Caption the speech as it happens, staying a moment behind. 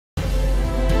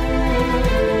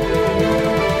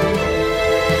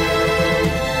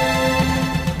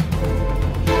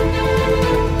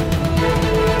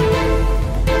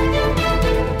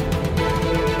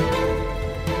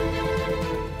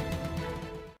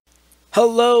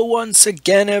Hello once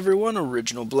again everyone,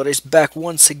 Original Blood Ace back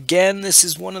once again. This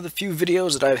is one of the few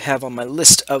videos that I have on my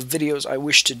list of videos I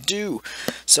wish to do.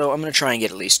 So I'm going to try and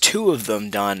get at least 2 of them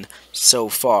done so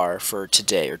far for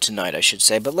today, or tonight I should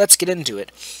say. But let's get into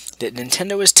it. That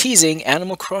Nintendo is teasing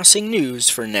Animal Crossing news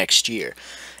for next year.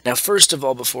 Now first of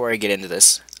all, before I get into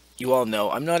this, you all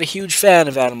know I'm not a huge fan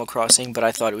of Animal Crossing, but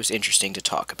I thought it was interesting to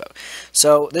talk about.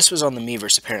 So this was on the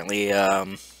Miiverse apparently,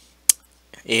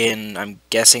 in, I'm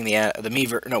guessing, the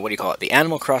Miiverse, no, what do you call it, the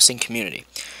Animal Crossing community.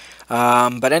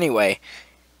 But anyway,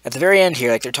 at the very end here,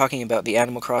 like, they're talking about the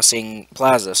Animal Crossing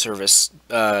Plaza service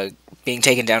being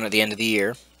taken down at the end of the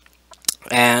year,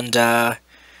 and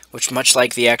which, much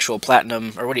like the actual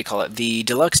Platinum, or what do you call it, the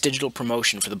Deluxe Digital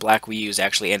Promotion for the Black Wii U is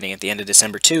actually ending at the end of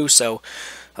December too, so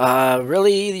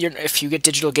really, if you get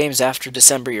digital games after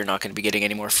December, you're not going to be getting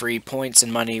any more free points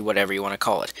and money, whatever you want to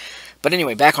call it. But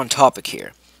anyway, back on topic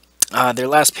here. Their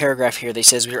last paragraph here, they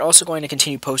says, we are also going to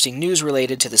continue posting news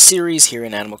related to the series here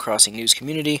in Animal Crossing News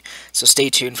Community, so stay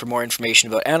tuned for more information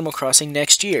about Animal Crossing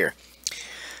next year.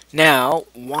 Now,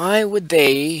 why would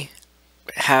they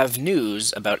have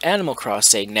news about Animal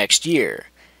Crossing next year,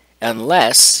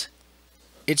 unless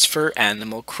it's for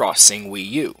Animal Crossing Wii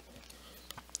U?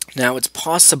 Now, it's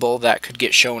possible that could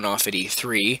get shown off at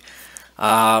E3.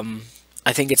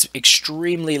 I think it's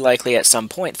extremely likely at some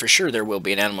point, for sure, there will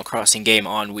be an Animal Crossing game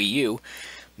on Wii U.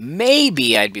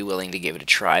 Maybe I'd be willing to give it a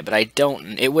try, but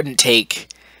it wouldn't take,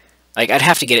 like, I'd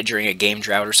have to get it during a game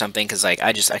drought or something, because, like,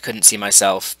 I couldn't see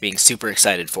myself being super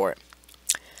excited for it.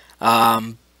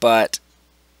 But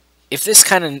if this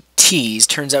kind of tease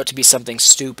turns out to be something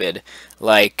stupid,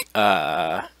 like,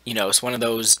 you know, it's one of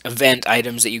those event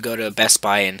items that you go to Best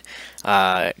Buy and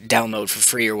download for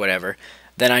free or whatever,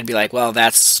 then I'd be like, well,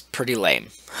 that's pretty lame.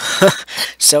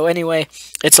 So anyway,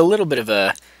 it's a little bit of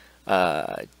a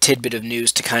tidbit of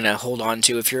news to kind of hold on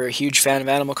to. If you're a huge fan of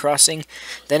Animal Crossing,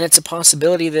 then it's a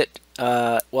possibility that,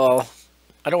 well,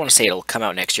 I don't want to say it'll come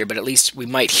out next year, but at least we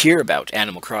might hear about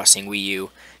Animal Crossing Wii U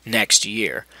next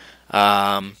year.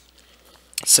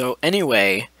 So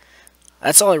anyway,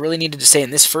 that's all I really needed to say in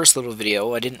this first little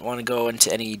video. I didn't want to go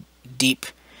into any deep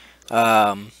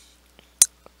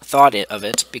thought of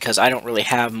it, because I don't really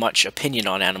have much opinion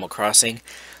on Animal Crossing.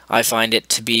 I find it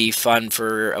to be fun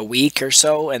for a week or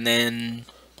so, and then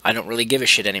I don't really give a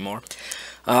shit anymore.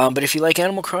 But if you like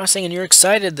Animal Crossing and you're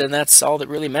excited, then that's all that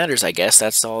really matters, I guess.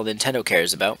 That's all Nintendo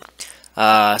cares about.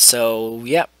 So,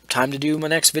 yeah, time to do my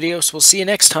next video, so we'll see you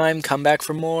next time. Come back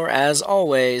for more, as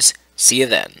always. See you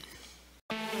then.